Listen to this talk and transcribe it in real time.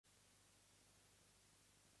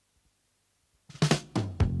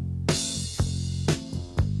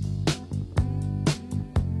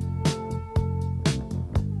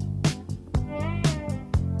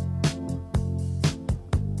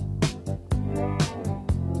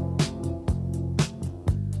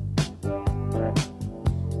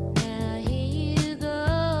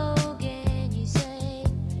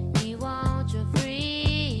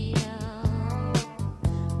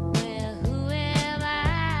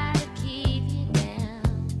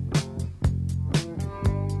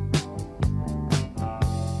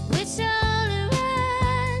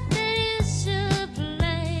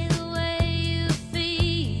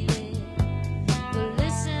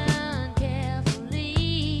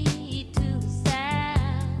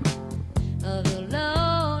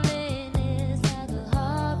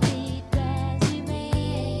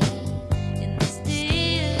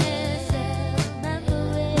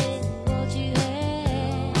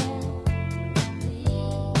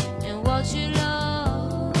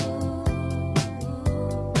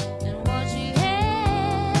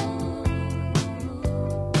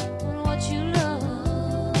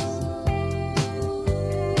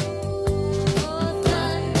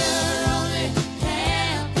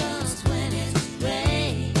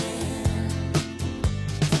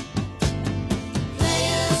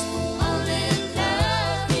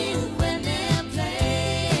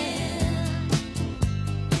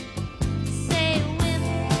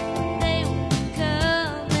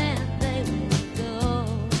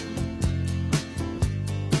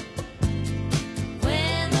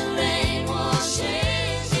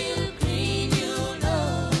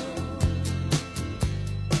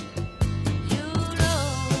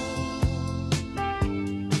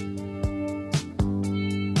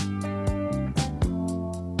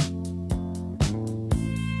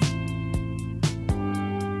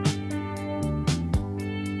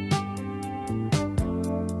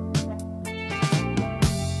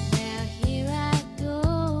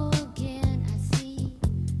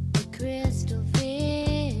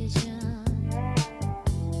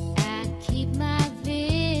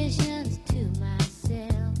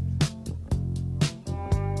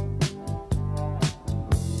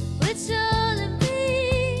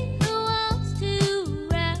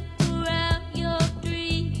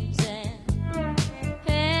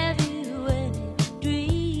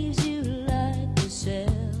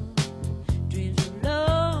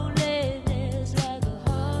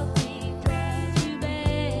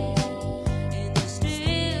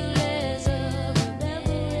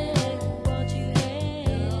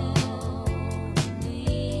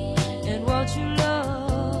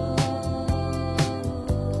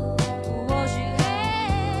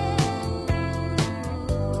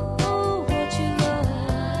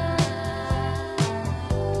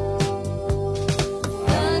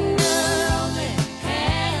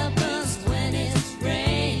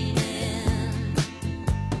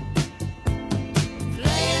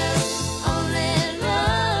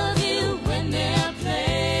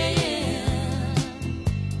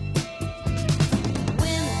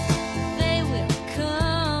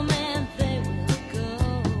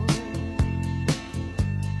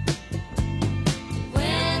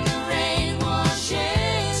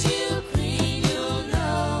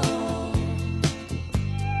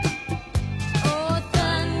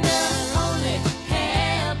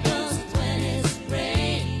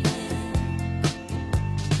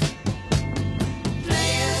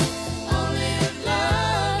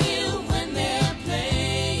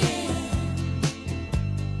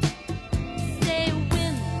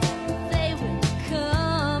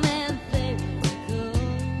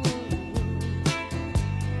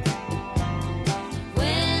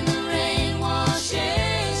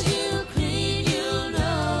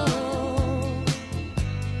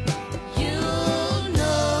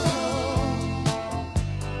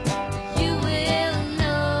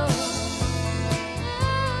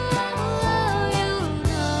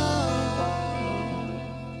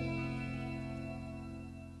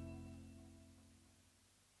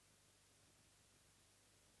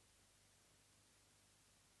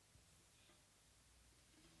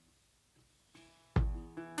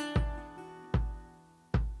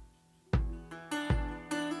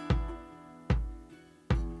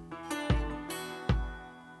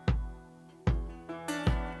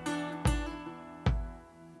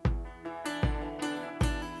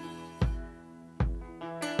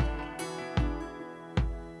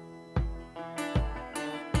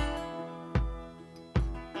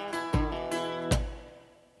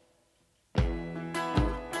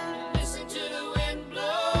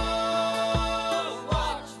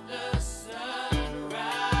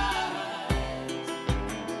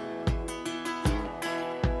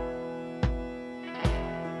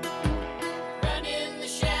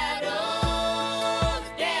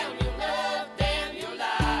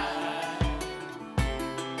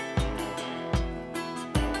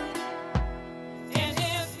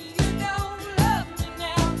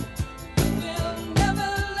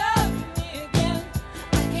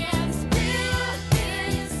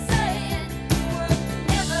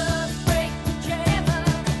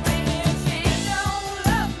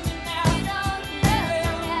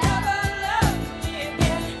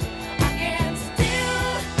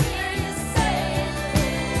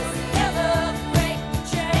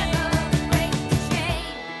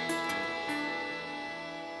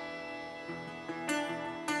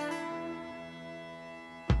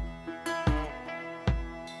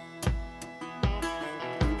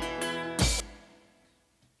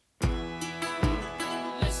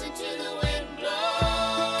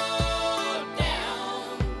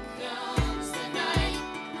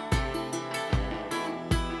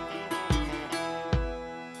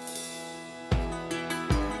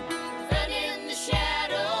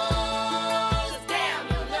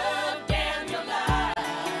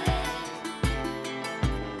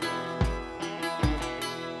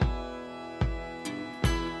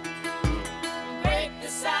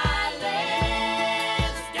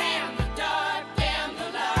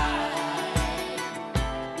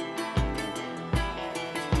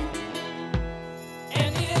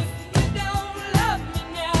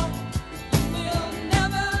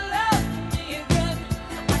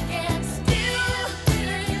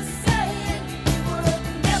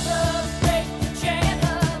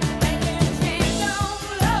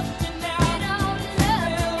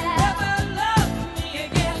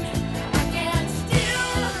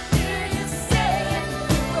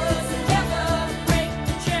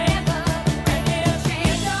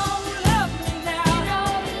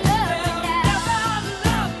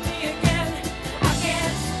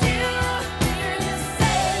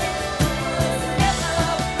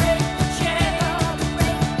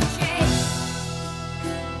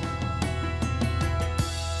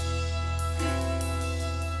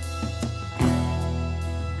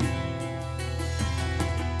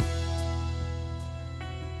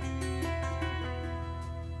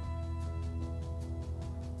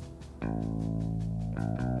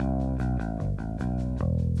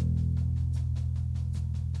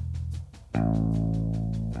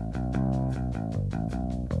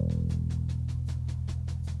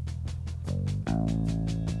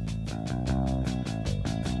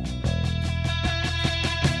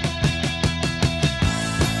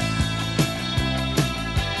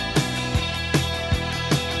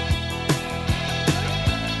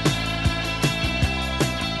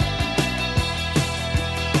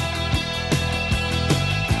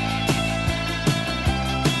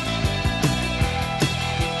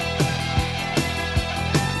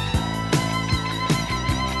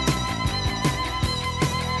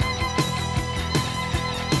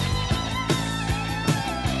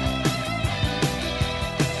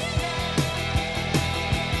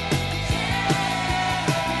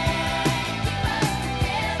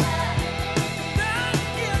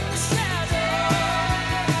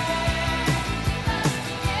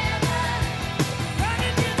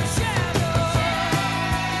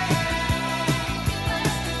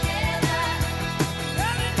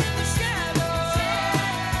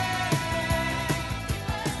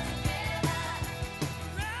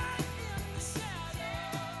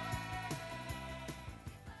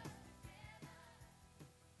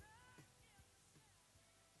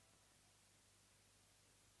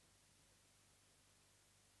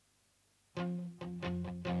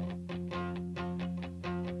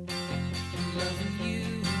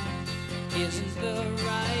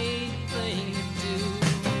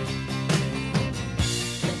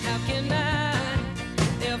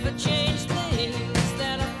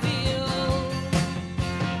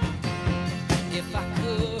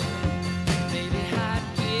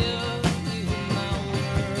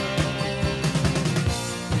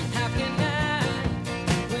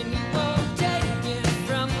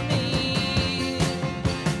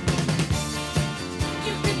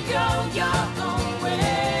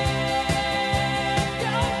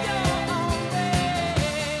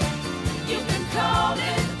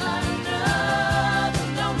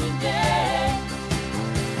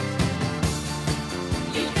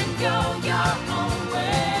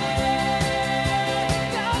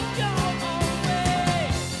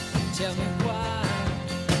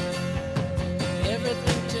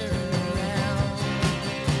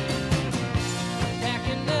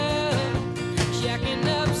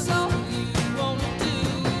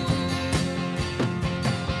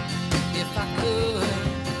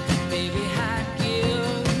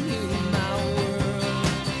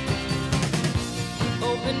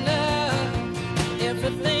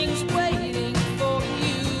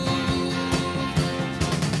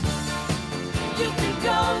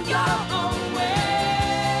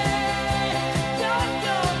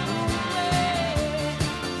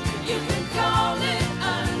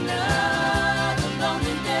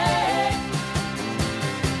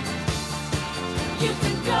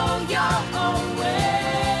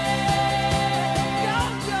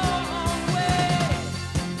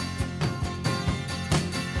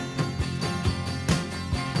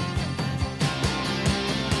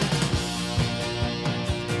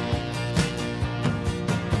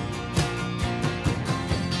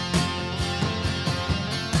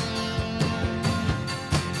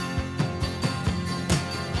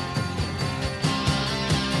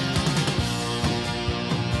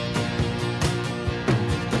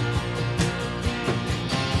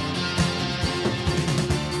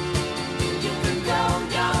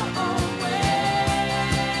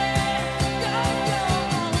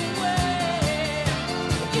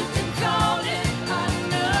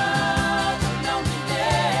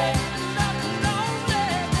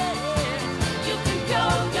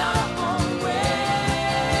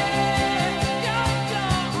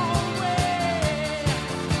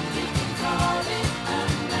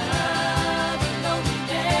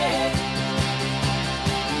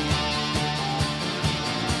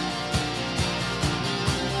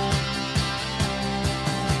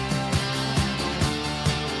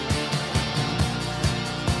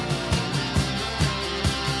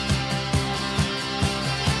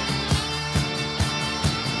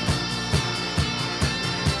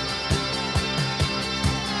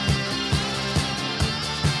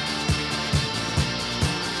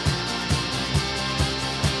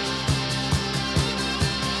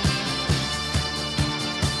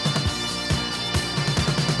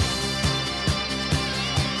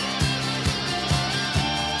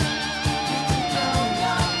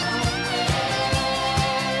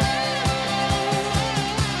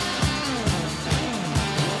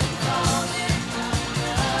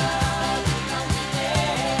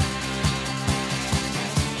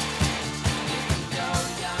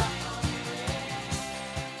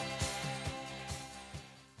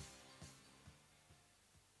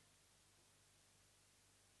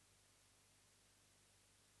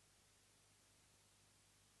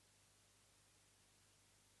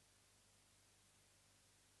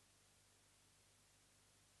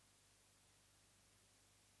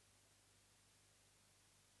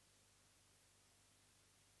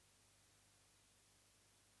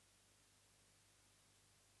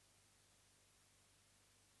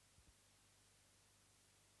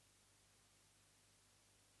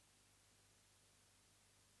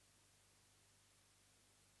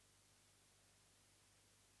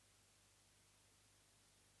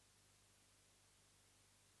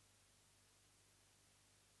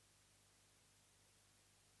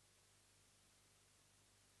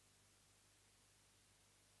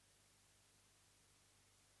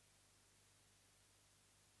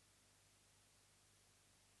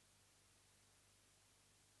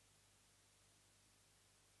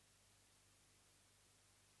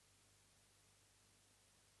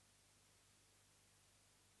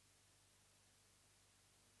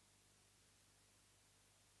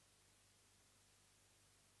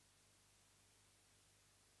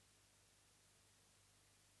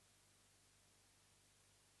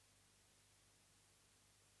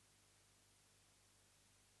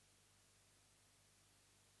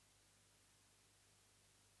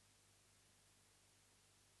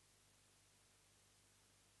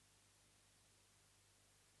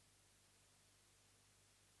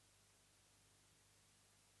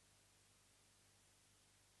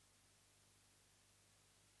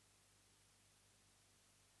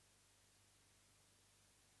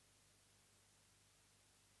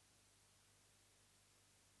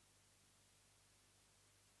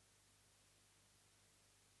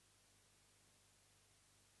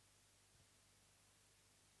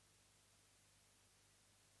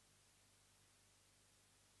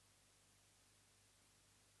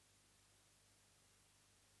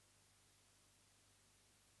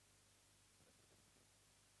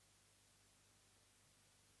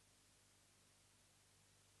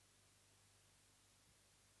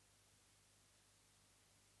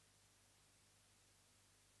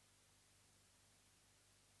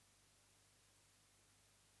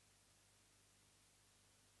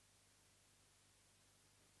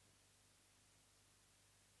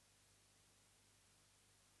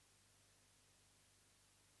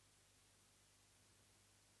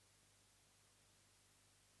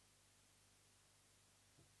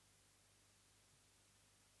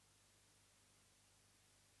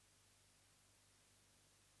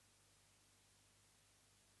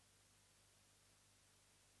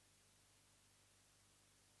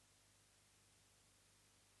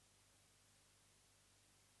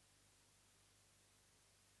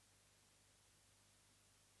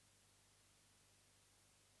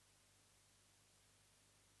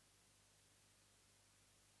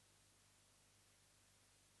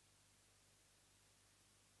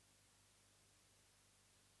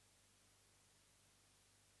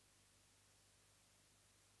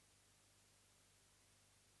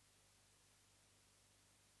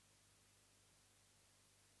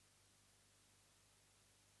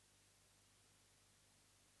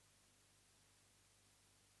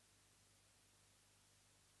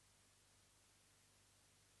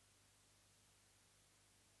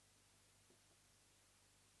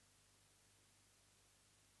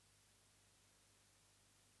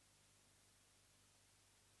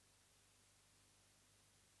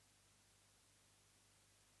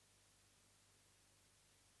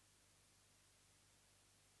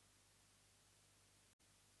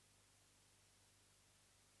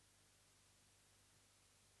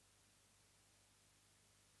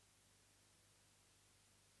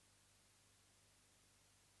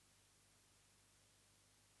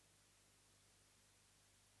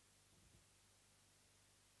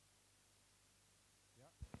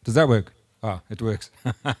Does that work? Ah, it works.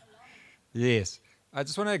 Yes. I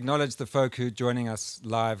just want to acknowledge the folk who are joining us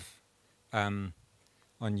live um,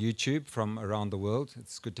 on YouTube from around the world.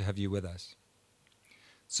 It's good to have you with us.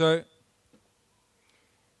 So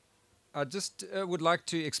I just would like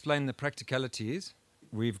to explain the practicalities.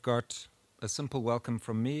 We've got a simple welcome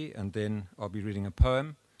from me, and then I'll be reading a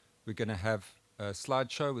poem. We're going to have a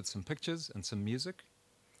slideshow with some pictures and some music.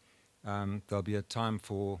 There'll be a time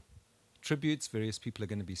for tributes. Various people are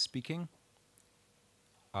going to be speaking.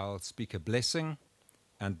 I'll speak a blessing,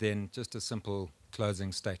 and then just a simple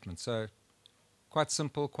closing statement. So quite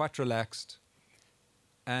simple, quite relaxed.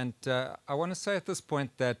 And I want to say at this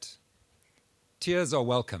point that tears are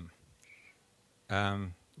welcome.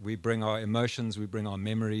 We bring our emotions, we bring our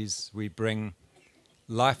memories, we bring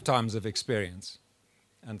lifetimes of experience.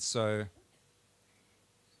 And so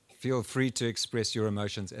feel free to express your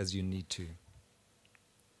emotions as you need to.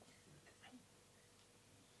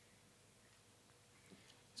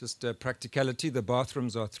 Just practicality, the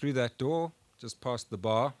bathrooms are through that door, just past the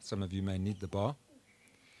bar. Some of you may need the bar.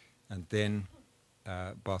 And then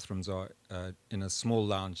bathrooms are in a small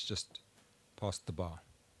lounge just past the bar.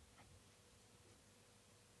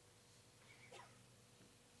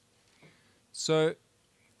 So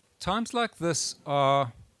times like this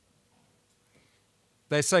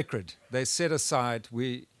they're sacred. They're set aside.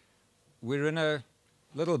 We're in a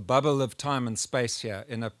little bubble of time and space here,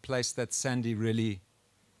 in a place that Sandy really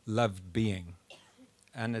loved being.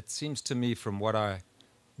 And it seems to me, from what I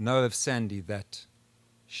know of Sandy, that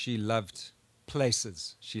she loved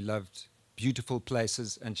places. She loved beautiful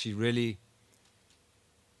places, and she really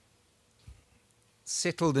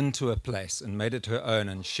settled into a place and made it her own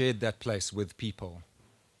and shared that place with people.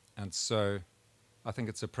 And so I think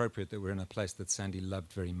it's appropriate that we're in a place that Sandy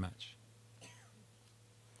loved very much.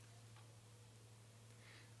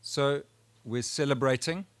 So we're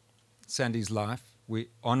celebrating Sandy's life. We're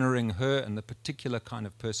honoring her and the particular kind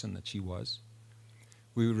of person that she was.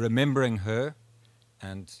 We're remembering her,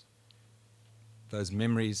 and those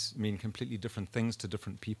memories mean completely different things to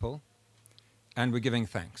different people. And we're giving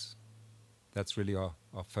thanks. That's really our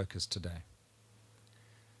focus today.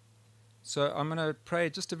 So I'm going to pray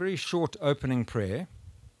just a very short opening prayer.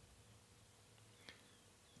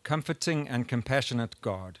 Comforting and compassionate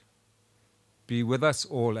God, be with us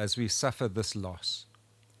all as we suffer this loss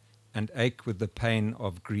and ache with the pain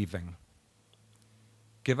of grieving.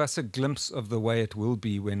 Give us a glimpse of the way it will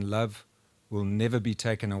be when love will never be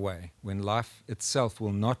taken away, when life itself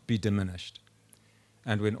will not be diminished,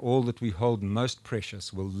 and when all that we hold most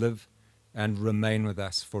precious will live and remain with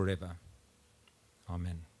us forever.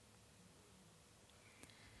 Amen.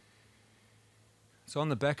 So on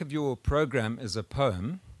the back of your program is a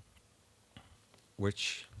poem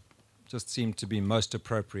which just seemed to be most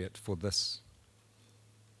appropriate for this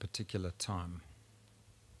particular time.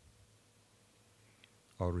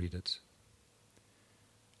 I'll read it.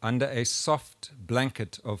 Under a soft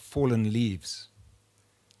blanket of fallen leaves,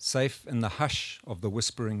 safe in the hush of the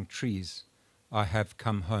whispering trees, I have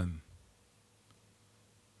come home.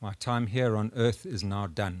 My time here on earth is now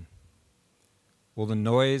done. All the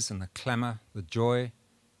noise and the clamor, the joy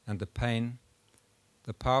and the pain,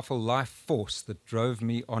 the powerful life force that drove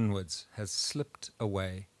me onwards has slipped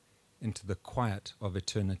away into the quiet of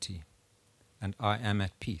eternity, and I am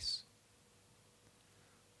at peace.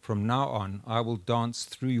 From now on, I will dance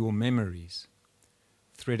through your memories,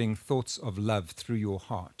 threading thoughts of love through your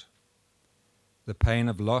heart. The pain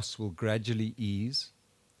of loss will gradually ease,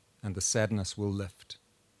 and the sadness will lift.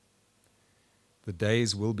 The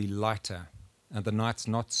days will be lighter, and the nights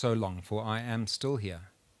not so long, for I am still here.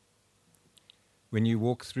 When you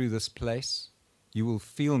walk through this place, you will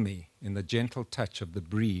feel me in the gentle touch of the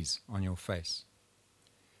breeze on your face,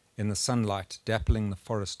 in the sunlight dappling the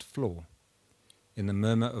forest floor, in the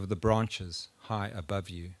murmur of the branches high above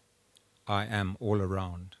you. I am all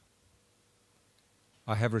around.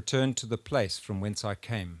 I have returned to the place from whence I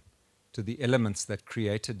came, to the elements that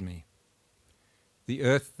created me. The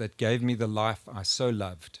earth that gave me the life I so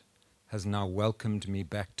loved has now welcomed me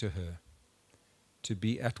back to her, to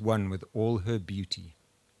be at one with all her beauty.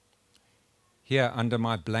 Here under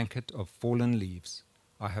my blanket of fallen leaves,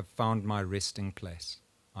 I have found my resting place.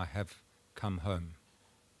 I have come home.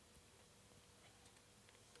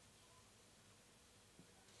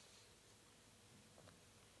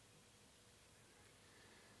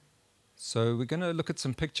 So we're going to look at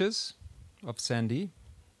some pictures of Sandy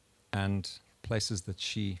and places that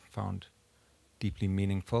she found deeply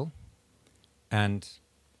meaningful. And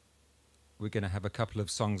we're going to have a couple of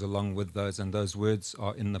songs along with those, and those words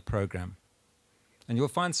are in the program. And you'll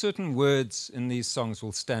find certain words in these songs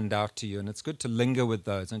will stand out to you, and it's good to linger with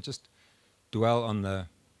those and just dwell on the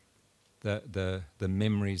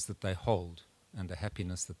memories that they hold and the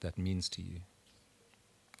happiness that that means to you.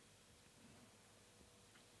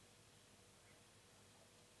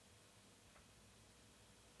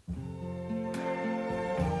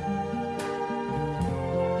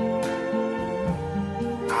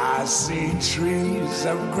 I see trees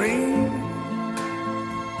of green,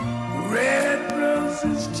 red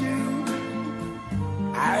roses too.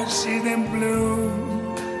 I see them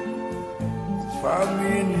bloom for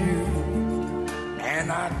me and you.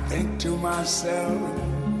 And I think to myself,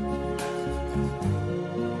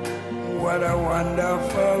 what a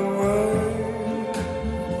wonderful world.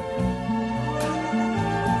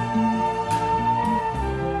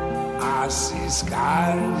 I see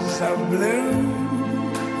skies of blue,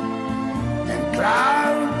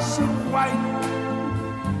 clouds of white,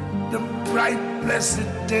 the bright blessed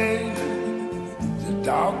day, the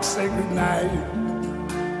dark sacred night.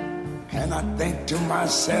 And I think to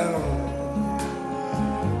myself,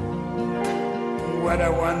 what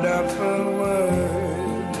a wonderful world.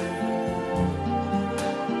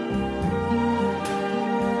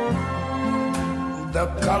 The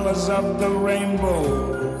colors of the rainbow,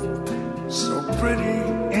 so pretty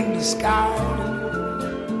in the sky,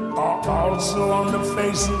 are also on the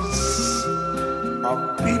faces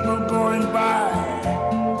of people going by.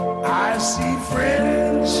 I see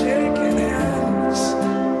friends shaking hands,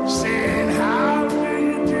 saying, how do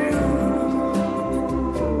you do?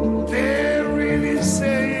 They're really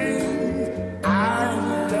saying, I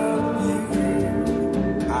love you.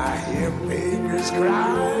 I hear babies cry,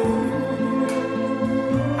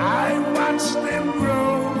 I watch them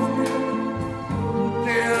grow.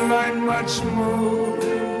 They'll learn much more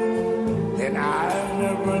than I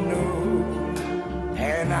never knew.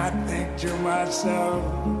 And I think to myself,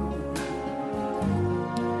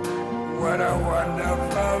 what a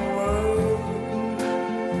wonderful world.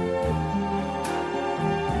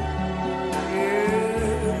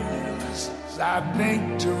 Yes, I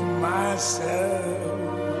think to myself,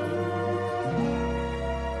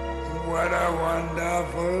 what a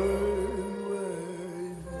wonderful world.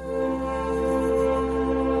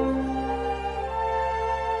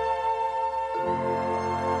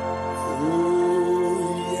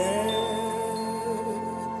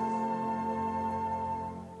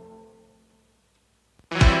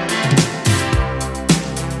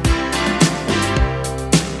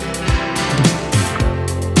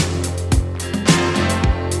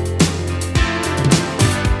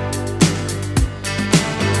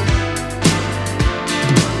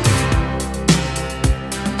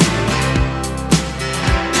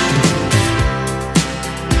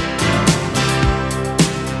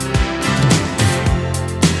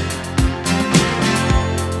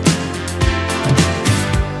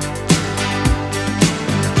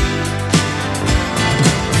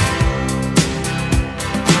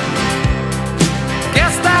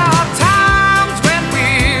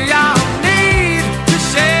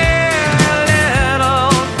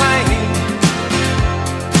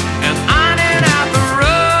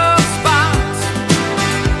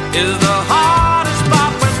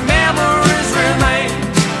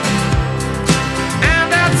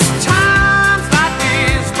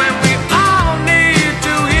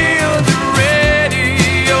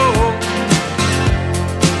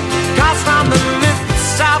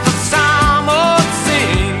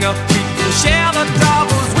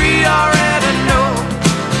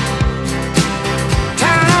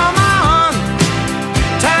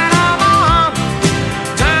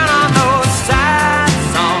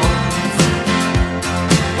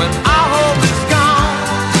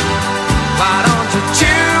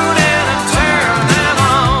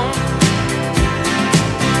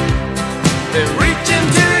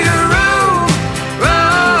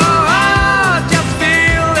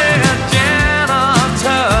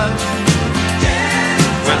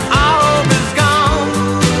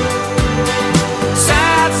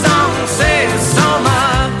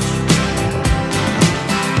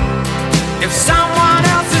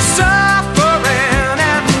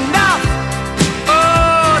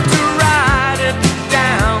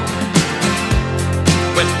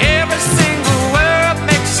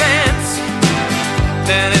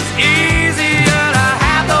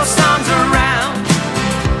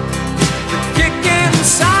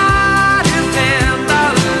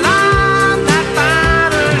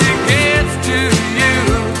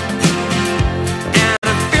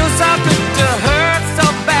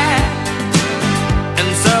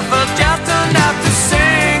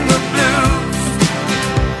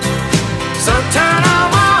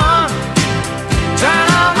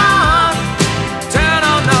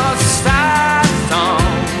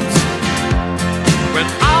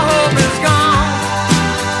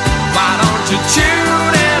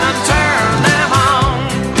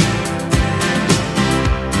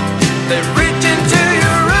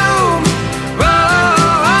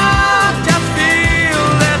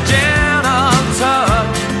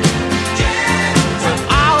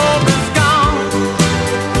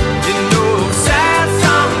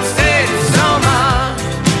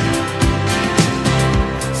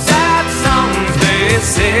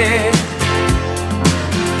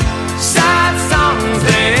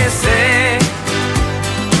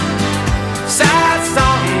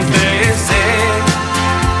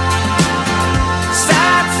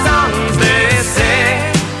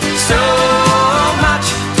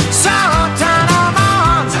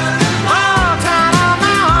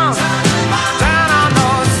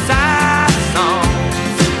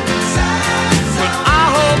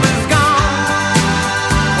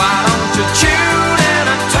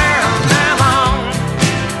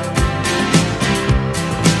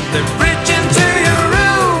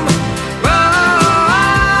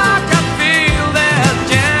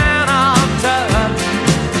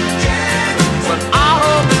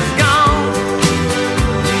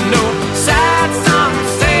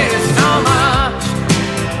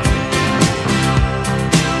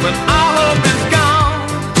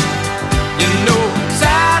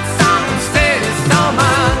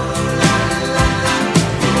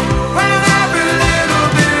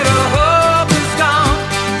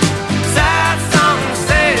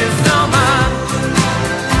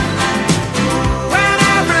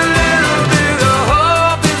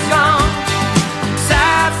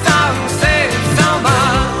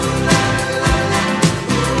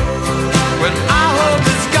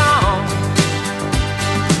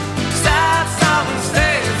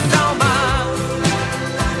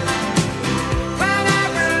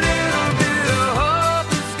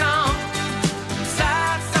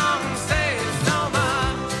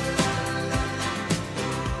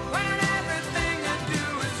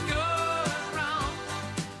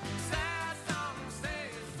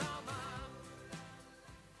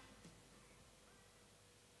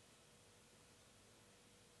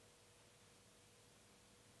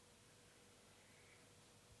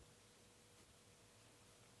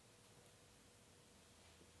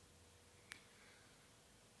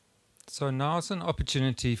 So now's an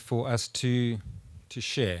opportunity for us to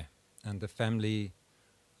share, and the family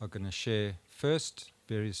are going to share first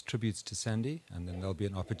various tributes to Sandy, and then there'll be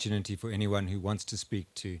an opportunity for anyone who wants to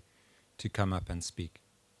speak to come up and speak.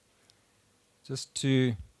 Just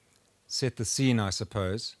to set the scene, I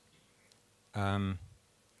suppose, I've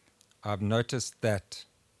noticed that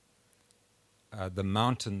the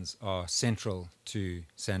mountains are central to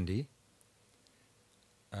Sandy,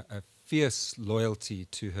 a fierce loyalty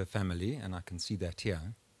to her family, and I can see that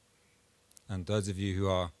here. And those of you who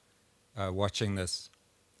are watching this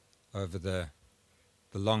over the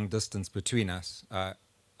long distance between us, I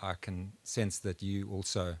can sense that you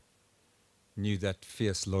also knew that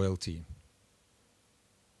fierce loyalty.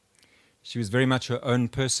 She was very much her own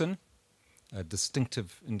person, a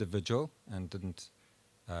distinctive individual, and didn't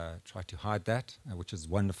try to hide that, which is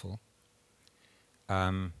wonderful.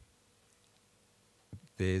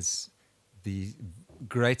 There's the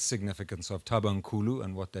great significance of Tabankulu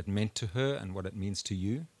and what that meant to her and what it means to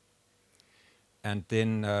you. And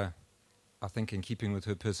then I think in keeping with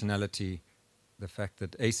her personality, the fact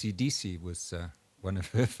that AC/DC was one of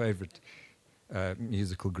her favorite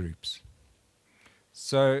musical groups.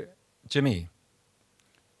 So, Jimmy,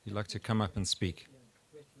 you'd like to come up and speak?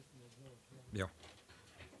 Yeah.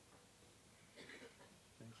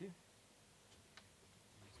 Thank you.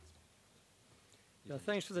 Yeah,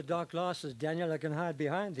 thanks for the dark glasses, Daniel. I can hide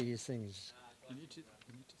behind these things. You need to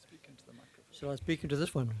speak into the microphone. Shall I speak into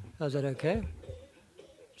this one? Is that okay?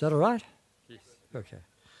 Is that all right? Yes.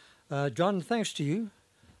 Okay. John, thanks to you.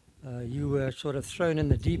 You were sort of thrown in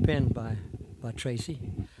the deep end by Tracy.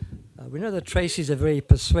 We know that Tracy's a very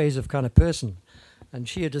persuasive kind of person, and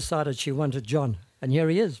she had decided she wanted John, and here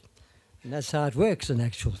he is. And that's how it works in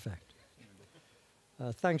actual fact.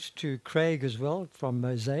 Thanks to Craig as well from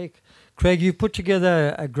Mosaic. Craig, you put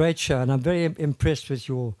together a great show, and I'm very impressed with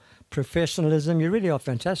your professionalism. You really are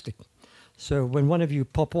fantastic. So when one of you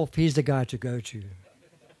pop off, he's the guy to go to.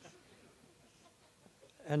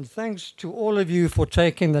 And thanks to all of you for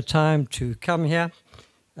taking the time to come here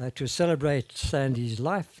to celebrate Sandy's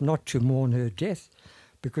life, not to mourn her death,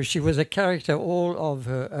 because she was a character all of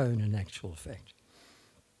her own in actual fact.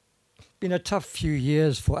 Been a tough few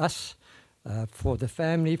years for us, for the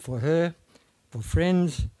family, for her, for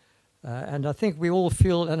friends, and I think we all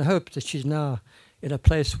feel and hope that she's now in a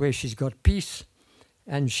place where she's got peace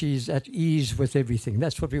and she's at ease with everything.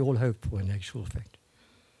 That's what we all hope for in actual fact.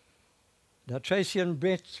 Now, Tracy and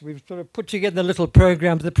Brett, we've sort of put together a little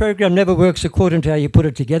program. The program never works according to how you put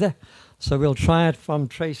it together, so we'll try it from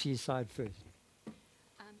Tracy's side first.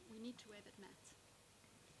 We need to wave at Matt.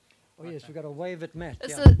 Oh, yes, we've got to wave at Matt.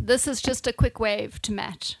 This is just a quick wave to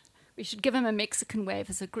Matt. We should give him a Mexican wave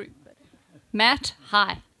as a group. Matt,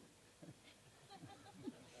 hi.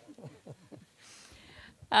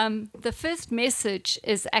 The first message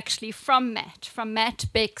is actually from Matt,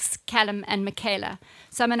 Bex, Callum, and Michaela.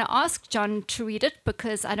 So I'm going to ask John to read it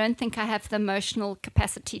because I don't think I have the emotional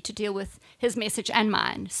capacity to deal with his message and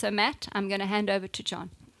mine. So Matt, I'm going to hand over to John.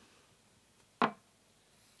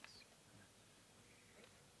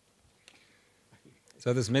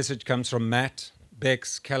 So this message comes from Matt,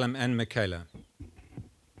 Bex, Callum, and Michaela.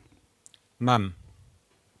 Mum,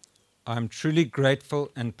 I'm truly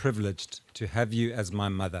grateful and privileged to have you as my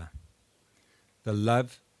mother. The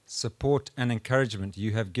love, support, and encouragement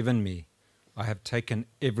you have given me, I have taken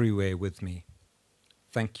everywhere with me.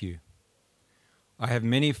 Thank you. I have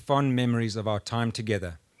many fond memories of our time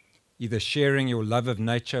together, either sharing your love of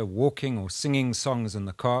nature, walking, or singing songs in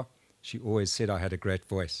the car. She always said I had a great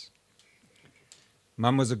voice.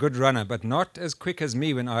 Mum was a good runner, but not as quick as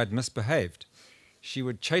me when I had misbehaved. She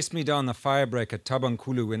would chase me down the fire break at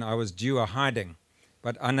Tabankulu when I was due a hiding,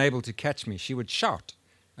 but unable to catch me. She would shout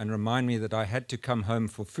and remind me that I had to come home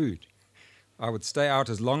for food. I would stay out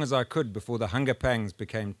as long as I could before the hunger pangs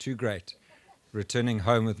became too great, returning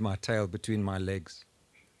home with my tail between my legs.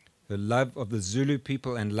 Her love of the Zulu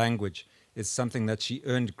people and language is something that she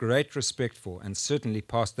earned great respect for and certainly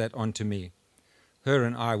passed that on to me. Her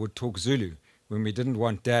and I would talk Zulu when we didn't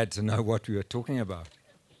want Dad to know what we were talking about.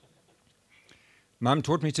 Mum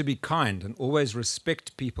taught me to be kind and always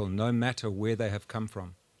respect people no matter where they have come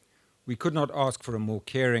from. We could not ask for a more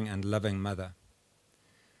caring and loving mother.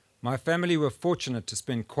 My family were fortunate to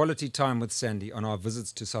spend quality time with Sandy on our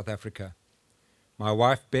visits to South Africa. My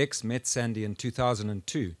wife Bex met Sandy in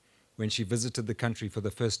 2002 when she visited the country for the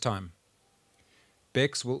first time.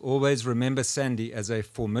 Bex will always remember Sandy as a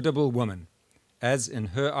formidable woman, as in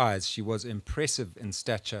her eyes she was impressive in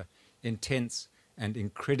stature, intense, and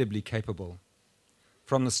incredibly capable.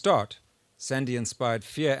 From the start, Sandy inspired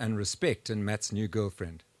fear and respect in Matt's new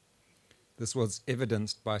girlfriend. This was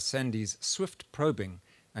evidenced by Sandy's swift probing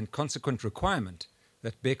and consequent requirement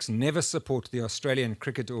that Bex never support the Australian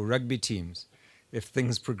cricket or rugby teams if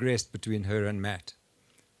things progressed between her and Matt.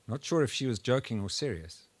 Not sure if she was joking or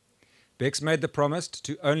serious. Bex made the promise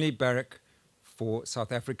to only barrack for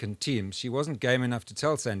South African teams. She wasn't game enough to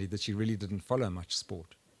tell Sandy that she really didn't follow much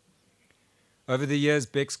sport. Over the years,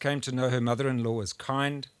 Bex came to know her mother-in-law as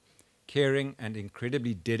kind, caring, and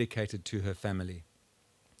incredibly dedicated to her family.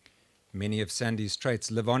 Many of Sandy's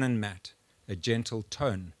traits live on in Matt, a gentle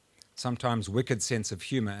tone, sometimes wicked sense of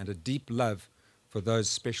humor, and a deep love for those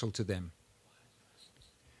special to them.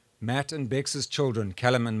 Matt and Bex's children,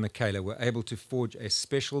 Callum and Michaela, were able to forge a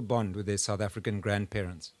special bond with their South African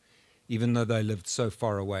grandparents, even though they lived so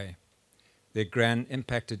far away. Their gran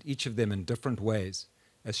impacted each of them in different ways,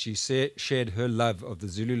 as she shared her love of the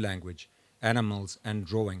Zulu language, animals, and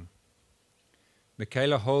drawing.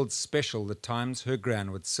 Michaela holds special the times her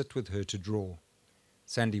gran would sit with her to draw.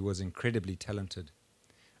 Sandy was incredibly talented,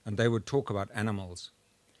 and they would talk about animals.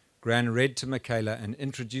 Gran read to Michaela and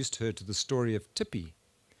introduced her to the story of Tippy,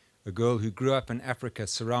 a girl who grew up in Africa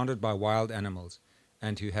surrounded by wild animals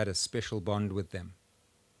and who had a special bond with them.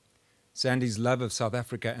 Sandy's love of South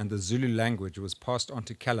Africa and the Zulu language was passed on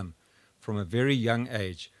to Callum from a very young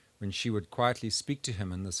age, when she would quietly speak to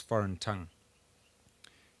him in this foreign tongue.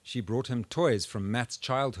 She brought him toys from Matt's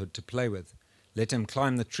childhood to play with, let him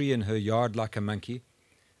climb the tree in her yard like a monkey,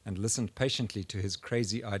 and listened patiently to his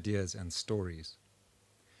crazy ideas and stories.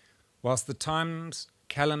 Whilst the times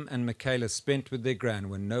Callum and Michaela spent with their gran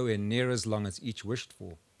were nowhere near as long as each wished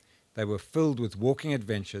for, they were filled with walking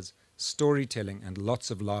adventures, storytelling, and lots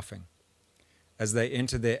of laughing. As they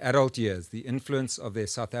enter their adult years, the influence of their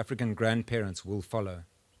South African grandparents will follow.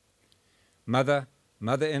 Mother,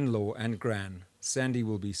 mother-in-law, and gran, Sandy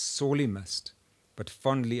will be sorely missed, but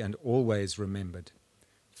fondly and always remembered.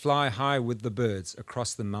 Fly high with the birds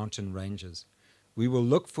across the mountain ranges. We will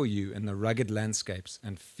look for you in the rugged landscapes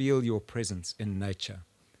and feel your presence in nature.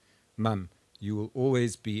 Mum, you will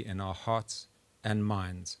always be in our hearts and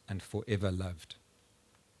minds and forever loved.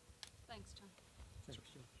 Thanks, John.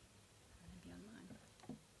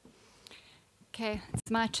 Okay, it's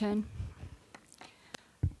my turn.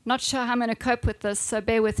 Not sure how I'm going to cope with this, so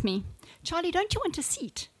bear with me. Charlie, don't you want a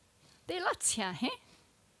seat? There are lots here, hey?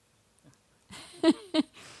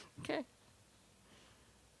 Okay.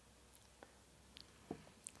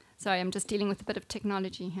 Sorry, I'm just dealing with a bit of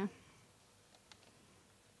technology here.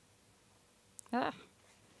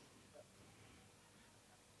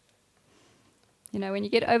 You know, when you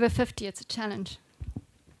get over 50, it's a challenge.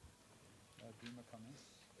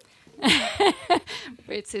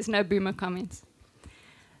 It says no boomer comments.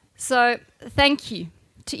 So thank you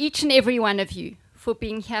to each and every one of you for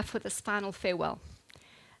being here for this final farewell.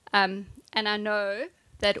 And I know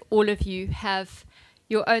that all of you have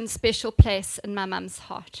your own special place in my mum's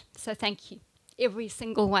heart. So thank you, every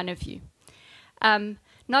single one of you.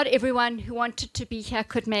 Not everyone who wanted to be here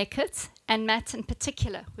could make it, and Matt in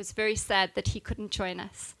particular was very sad that he couldn't join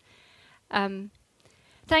us.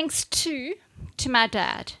 Thanks too to my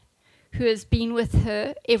dad, who has been with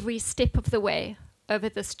her every step of the way over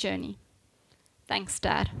this journey. Thanks,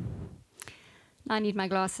 Dad. Now I need my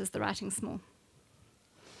glasses, the writing's small.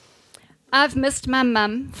 I've missed my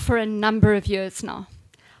mum for a number of years now.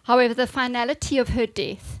 However, the finality of her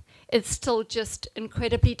death is still just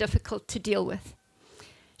incredibly difficult to deal with.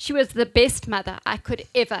 She was the best mother I could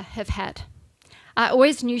ever have had. I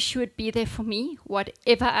always knew she would be there for me,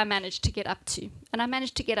 whatever I managed to get up to, and I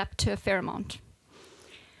managed to get up to a fair amount.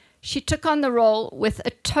 She took on the role with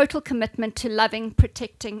a total commitment to loving,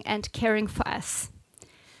 protecting, and caring for us.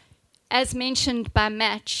 As mentioned by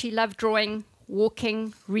Matt, she loved drawing,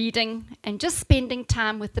 walking, reading, and just spending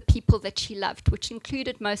time with the people that she loved, which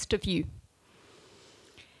included most of you.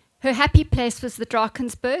 Her happy place was the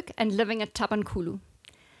Drakensberg and living at Tabankulu.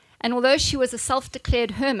 And although she was a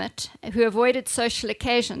self-declared hermit who avoided social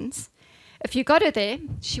occasions, if you got her there,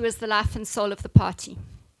 she was the life and soul of the party.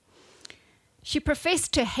 She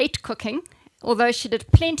professed to hate cooking, although she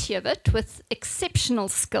did plenty of it with exceptional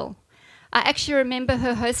skill. I actually remember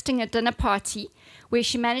her hosting a dinner party where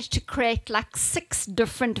she managed to create like 6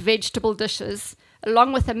 different vegetable dishes,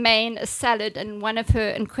 along with a main, a salad, and one of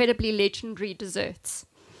her incredibly legendary desserts.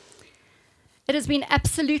 It has been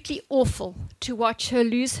absolutely awful to watch her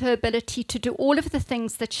lose her ability to do all of the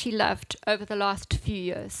things that she loved over the last few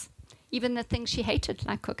years, even the things she hated,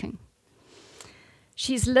 like cooking.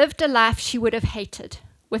 She's lived a life she would have hated,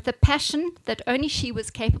 with a passion that only she was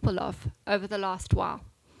capable of over the last while.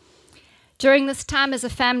 During this time as a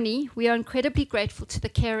family, we are incredibly grateful to the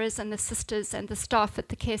carers and the sisters and the staff at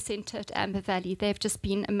the care centre at Amber Valley. They've just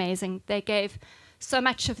been amazing. They gave so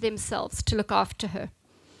much of themselves to look after her.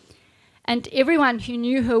 And everyone who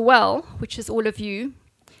knew her well, which is all of you,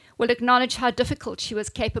 will acknowledge how difficult she was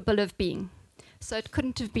capable of being. So it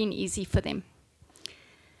couldn't have been easy for them.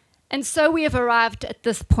 And so we have arrived at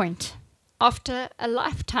this point. After a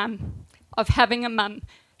lifetime of having a mum,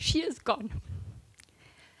 she is gone.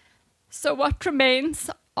 So what remains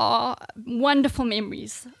are wonderful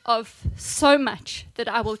memories of so much that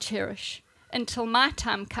I will cherish until my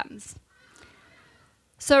time comes.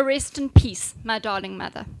 So rest in peace, my darling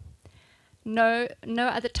mother. No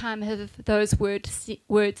other time have those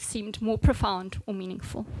words seemed more profound or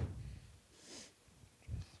meaningful.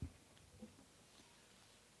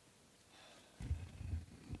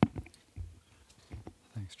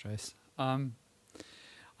 Thanks, Trace.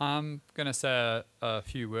 I'm going to say a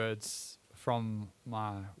few words from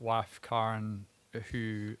my wife, Karen,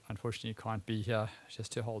 who unfortunately can't be here. She has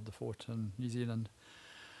to hold the fort in New Zealand.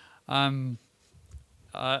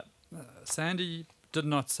 Sandy did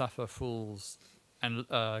not suffer fools and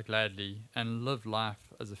gladly, and lived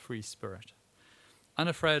life as a free spirit,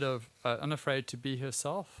 unafraid to be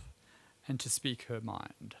herself and to speak her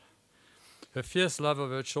mind. Her fierce love of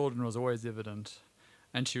her children was always evident,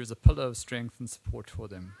 and she was a pillar of strength and support for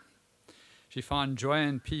them. She found joy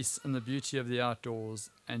and peace in the beauty of the outdoors,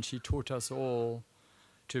 and she taught us all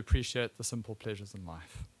to appreciate the simple pleasures in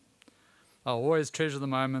life. I'll always treasure the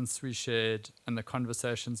moments we shared and the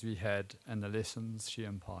conversations we had and the lessons she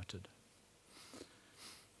imparted.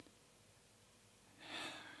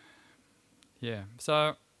 Yeah,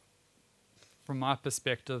 so from my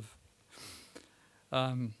perspective,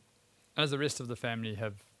 as the rest of the family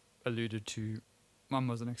have alluded to, Mum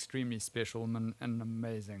was an extremely special woman and an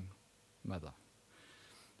amazing mother.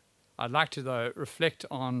 I'd like to, though, reflect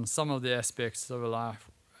on some of the aspects of her life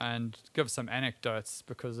and give some anecdotes,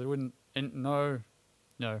 because it wouldn't, no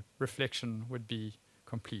reflection would be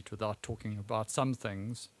complete without talking about some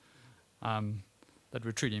things that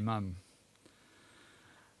were truly Mum.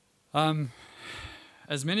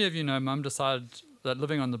 As many of you know, Mum decided that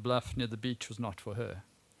living on the bluff near the beach was not for her.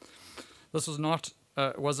 This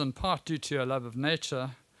was in part due to her love of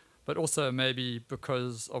nature, but also maybe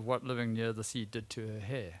because of what living near the sea did to her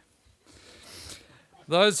hair.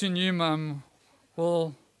 Those who knew Mum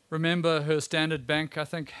will remember her standard bank, I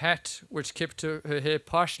think, hat, which kept her hair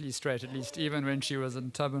partially straight, at least, even when she was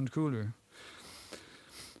in Tabankulu.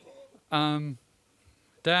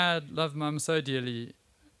 Dad loved Mum so dearly,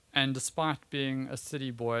 and despite being a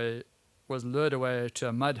city boy, was lured away to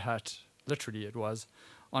a mud hut, literally it was,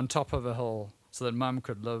 on top of a hill, so that Mum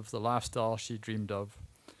could live the lifestyle she dreamed of,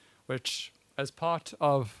 which, as part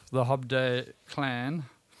of the Hobday clan,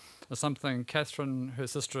 is something Catherine, her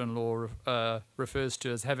sister-in-law, refers to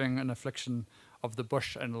as having an affliction of the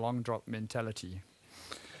bush and long drop mentality.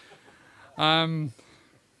 Mum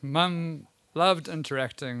loved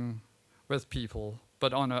interacting with people,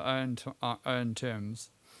 but on her own terms.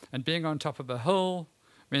 And being on top of a hill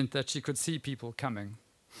meant that she could see people coming,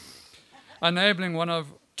 enabling one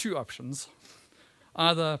of two options: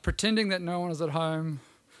 either pretending that no one was at home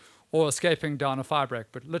or escaping down a fire break,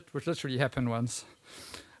 which literally happened once,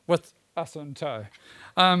 with us in tow.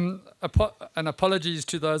 And apologies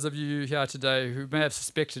to those of you here today who may have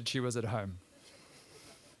suspected she was at home.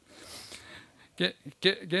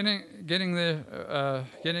 Getting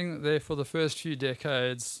there for the first few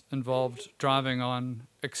decades involved driving on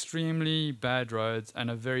extremely bad roads and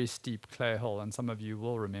a very steep clay hill, and some of you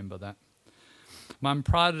will remember that. Mum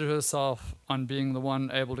prided herself on being the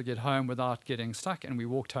one able to get home without getting stuck, and we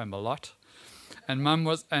walked home a lot. And Mum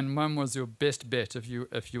was your best bet if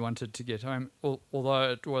you wanted to get home,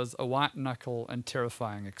 although it was a white knuckle and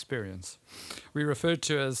terrifying experience. We referred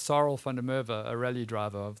to her as Sarel van der Merwe, a rally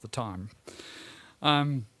driver of the time.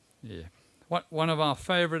 One of our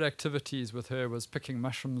favourite activities with her was picking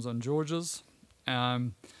mushrooms on George's,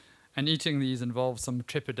 and eating these involved some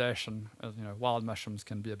trepidation. As you know, wild mushrooms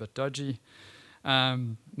can be a bit dodgy.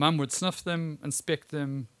 Mum would sniff them, inspect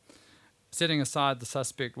them, setting aside the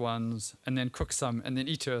suspect ones, and then cook some, and then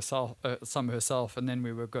eat some herself, and then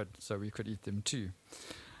we were good, so we could eat them too.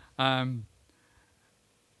 And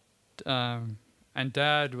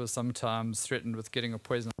Dad was sometimes threatened with getting a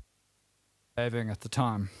poison having at the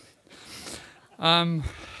time.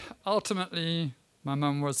 Ultimately, my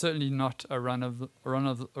mum was certainly not a run of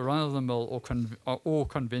the mill or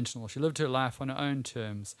conventional. She lived her life on her own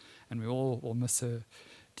terms, and we all will miss her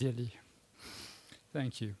dearly.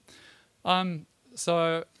 Thank you.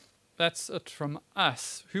 So, that's it from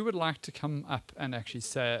us. Who would like to come up and actually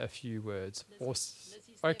say a few words?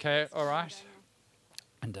 Okay, all right.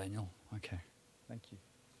 And Daniel, okay. Thank you.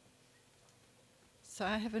 So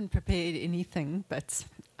I haven't prepared anything, but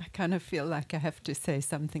I kind of feel like I have to say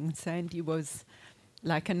something. Sandy was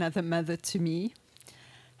like another mother to me.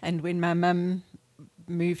 And when my mum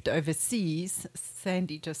moved overseas,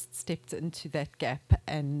 Sandy just stepped into that gap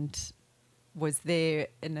and was there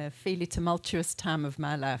in a fairly tumultuous time of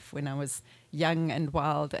my life when I was young and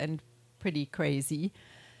wild and pretty crazy.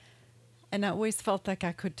 And I always felt like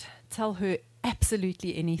I could tell her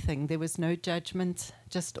absolutely anything. There was no judgment,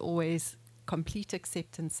 just always complete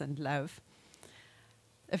acceptance and love.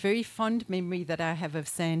 A very fond memory that I have of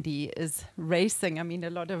Sandy is racing. I mean, a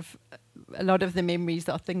lot of the memories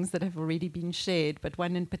are things that have already been shared, but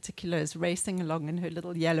one in particular is racing along in her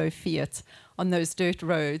little yellow Fiat on those dirt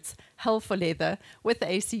roads, hell for leather, with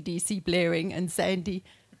AC/DC blaring, and Sandy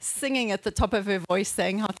singing at the top of her voice,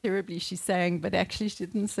 saying how terribly she sang, but actually she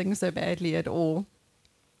didn't sing so badly at all.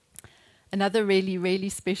 Another really, really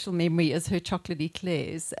special memory is her chocolate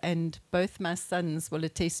eclairs, and both my sons will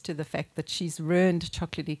attest to the fact that she's ruined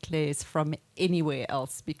chocolate eclairs from anywhere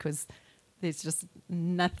else because there's just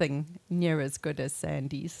nothing near as good as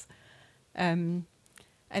Sandy's. And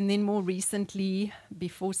then more recently,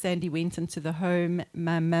 before Sandy went into the home,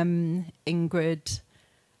 my mum, Ingrid,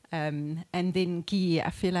 and then Guy.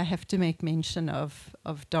 I feel I have to make mention of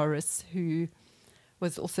Doris, who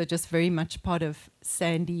was also just very much part of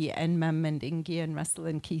Sandy and Mum and Ingy and Russell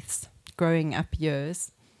and Keith's growing up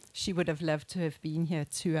years. She would have loved to have been here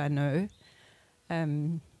too, I know.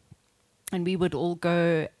 And we would all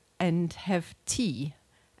go and have tea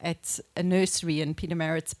at a nursery in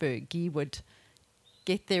Pietermaritzburg. Guy would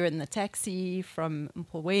get there in the taxi from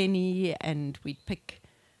Mpolweni, and we'd pick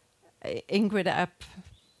Ingrid up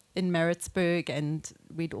in Maritzburg, and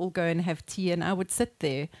we'd all go and have tea, and I would sit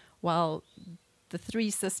there while the three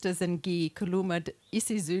sisters and Guy Kulumad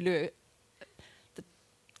isiZulu,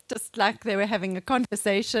 just like they were having a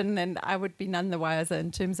conversation, and I would be none the wiser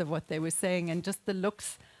in terms of what they were saying, and just the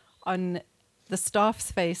looks on the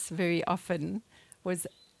staff's face very often was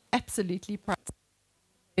absolutely priceless.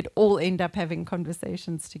 We'd all end up having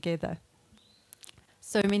conversations together.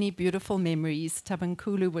 So many beautiful memories.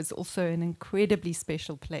 Tabankulu was also an incredibly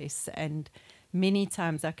special place, and many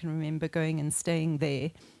times I can remember going and staying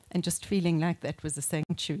there and just feeling like that was a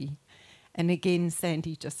sanctuary. And again,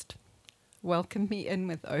 Sandy just welcomed me in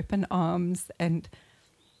with open arms, and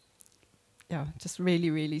yeah, just really,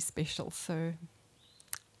 really special. So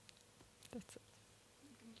that's it.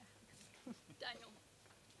 Daniel.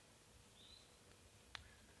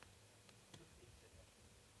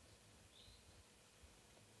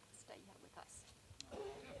 Stay here with us.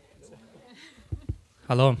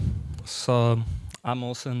 Hello. So I'm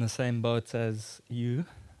also in the same boat as you.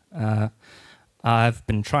 I've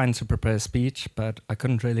been trying to prepare a speech, but I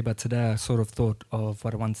couldn't really. But today I sort of thought of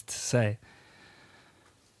what I wanted to say.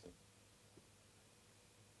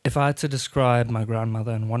 If I had to describe my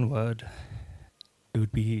grandmother in one word, it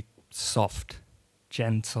would be soft,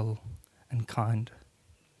 gentle, and kind.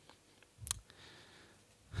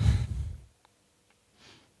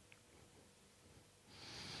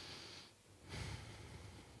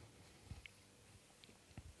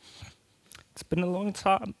 It's been a long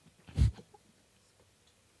time.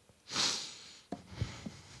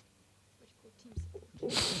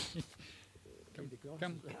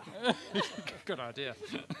 Come. Good idea.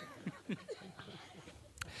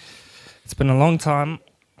 It's been a long time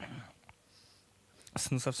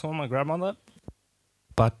since I saw my grandmother,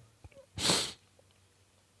 but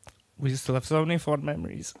we still have so many fond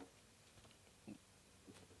memories.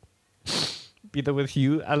 Be there with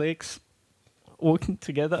you, Alex, walking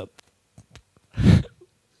together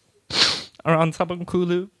around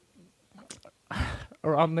Tabankulu,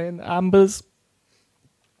 around the Ambers,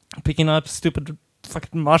 picking up stupid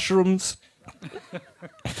fucking mushrooms.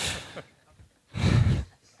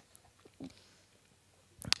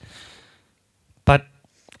 But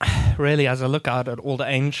really, as I look out at all the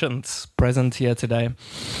ancients present here today,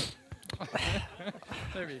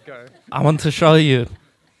 There we go. I want to show you,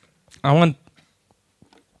 I want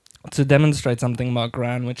to demonstrate something about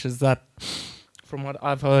Gran, which is that, from what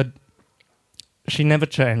I've heard, she never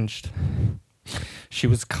changed. She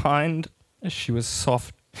was kind, she was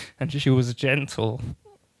soft, and she was gentle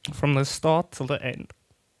from the start till the end.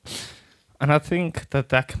 And I think that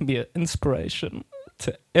that can be an inspiration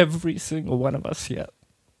to every single one of us here.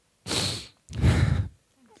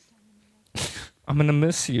 I'm going to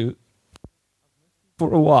miss you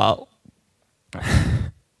for a while. But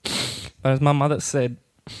as my mother said,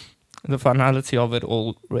 the finality of it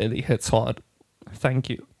all really hits hard. Thank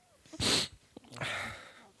you.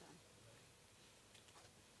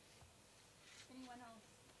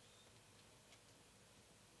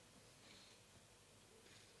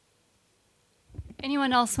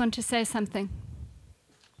 Anyone else want to say something?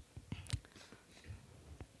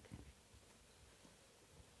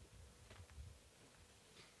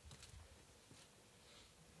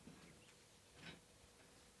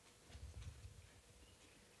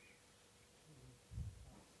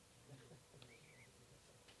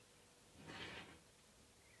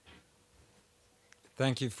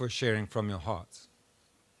 Thank you for sharing from your hearts.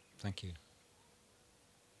 Thank you.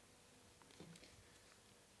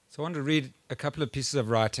 So I want to read a couple of pieces of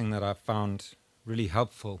writing that I found really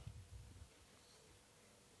helpful.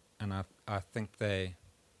 And I think they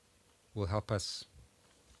will help us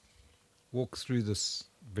walk through this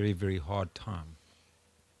very, very hard time.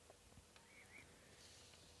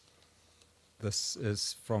 This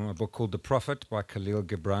is from a book called The Prophet by Khalil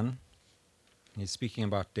Gibran. He's speaking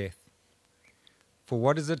about death. For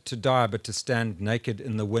what is it to die but to stand naked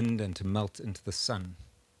in the wind and to melt into the sun?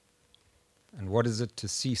 And what is it to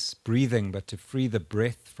cease breathing but to free the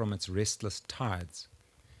breath from its restless tides,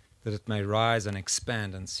 that it may rise and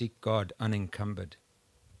expand and seek God unencumbered?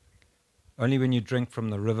 Only when you drink from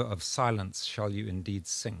the river of silence shall you indeed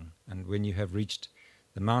sing, and when you have reached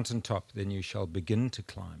the mountain top, then you shall begin to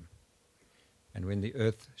climb. And when the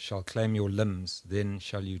earth shall claim your limbs, then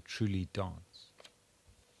shall you truly dance.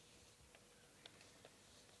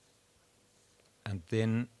 And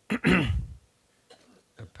then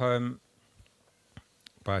a poem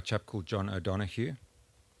by a chap called John O'Donoghue.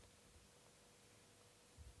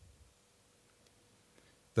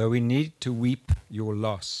 Though we need to weep your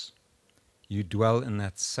loss, you dwell in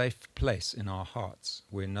that safe place in our hearts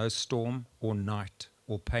where no storm or night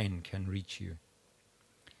or pain can reach you.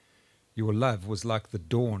 Your love was like the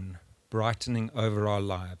dawn brightening over our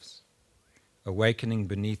lives, awakening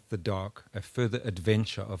beneath the dark a further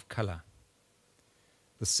adventure of color.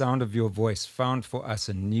 The sound of your voice found for us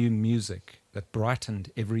a new music that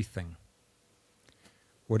brightened everything.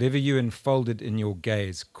 Whatever you enfolded in your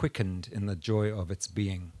gaze quickened in the joy of its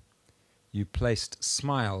being. You placed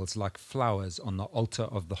smiles like flowers on the altar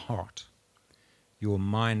of the heart. Your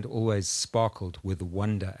mind always sparkled with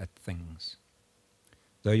wonder at things.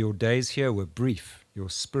 Though your days here were brief,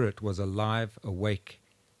 your spirit was alive, awake,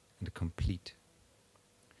 and complete.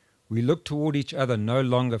 We look toward each other no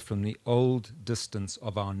longer from the old distance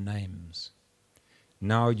of our names.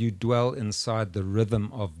 Now you dwell inside the rhythm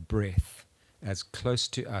of breath, as close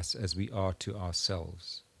to us as we are to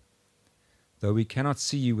ourselves. Though we cannot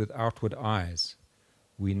see you with outward eyes,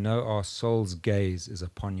 we know our soul's gaze is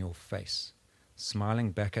upon your face,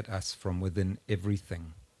 smiling back at us from within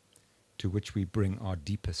everything, to which we bring our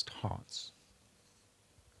deepest hearts.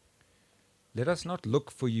 Let us not look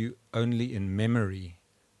for you only in memory,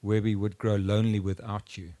 where we would grow lonely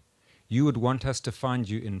without you. You would want us to find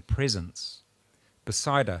you in presence,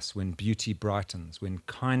 beside us when beauty brightens, when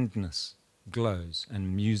kindness glows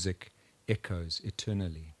and music echoes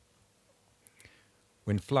eternally.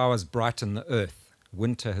 When flowers brighten the earth,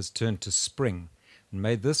 winter has turned to spring, and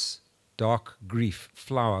may this dark grief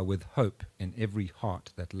flower with hope in every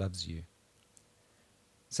heart that loves you.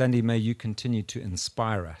 Sandy, may you continue to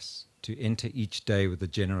inspire us to enter each day with a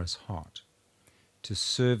generous heart, to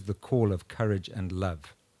serve the call of courage and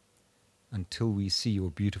love until we see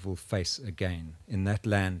your beautiful face again in that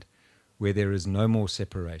land where there is no more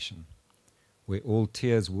separation, where all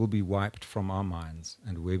tears will be wiped from our minds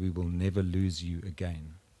and where we will never lose you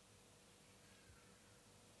again.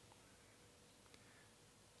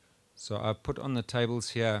 So I've put on the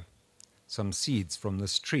tables here some seeds from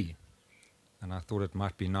this tree, and I thought it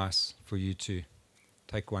might be nice for you to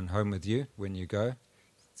take one home with you when you go.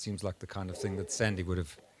 Seems like the kind of thing that Sandy would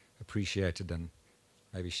have appreciated, and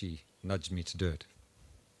maybe she nudged me to do it.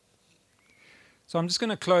 So I'm just going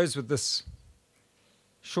to close with this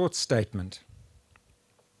short statement.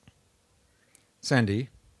 Sandy,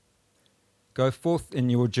 go forth in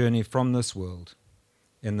your journey from this world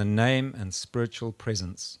in the name and spiritual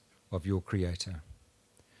presence of your Creator.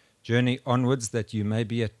 Journey onwards that you may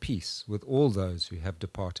be at peace with all those who have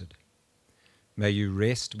departed. May you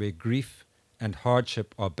rest where grief and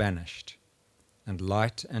hardship are banished, and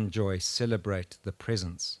light and joy celebrate the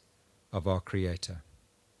presence of our Creator.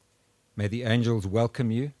 May the angels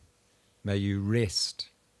welcome you. May you rest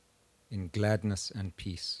in gladness and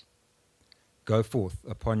peace. Go forth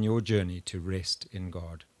upon your journey to rest in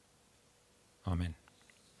God. Amen.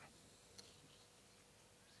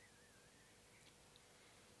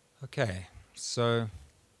 Okay, so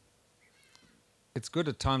it's good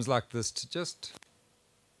at times like this to just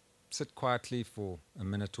sit quietly for a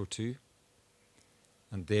minute or two,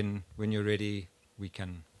 and then when you're ready, we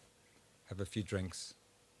can have a few drinks,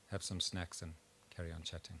 have some snacks, and carry on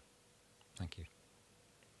chatting. Thank you.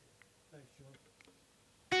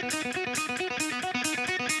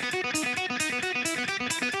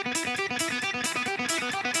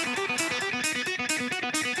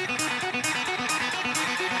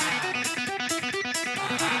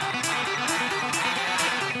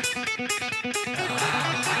 Thank you.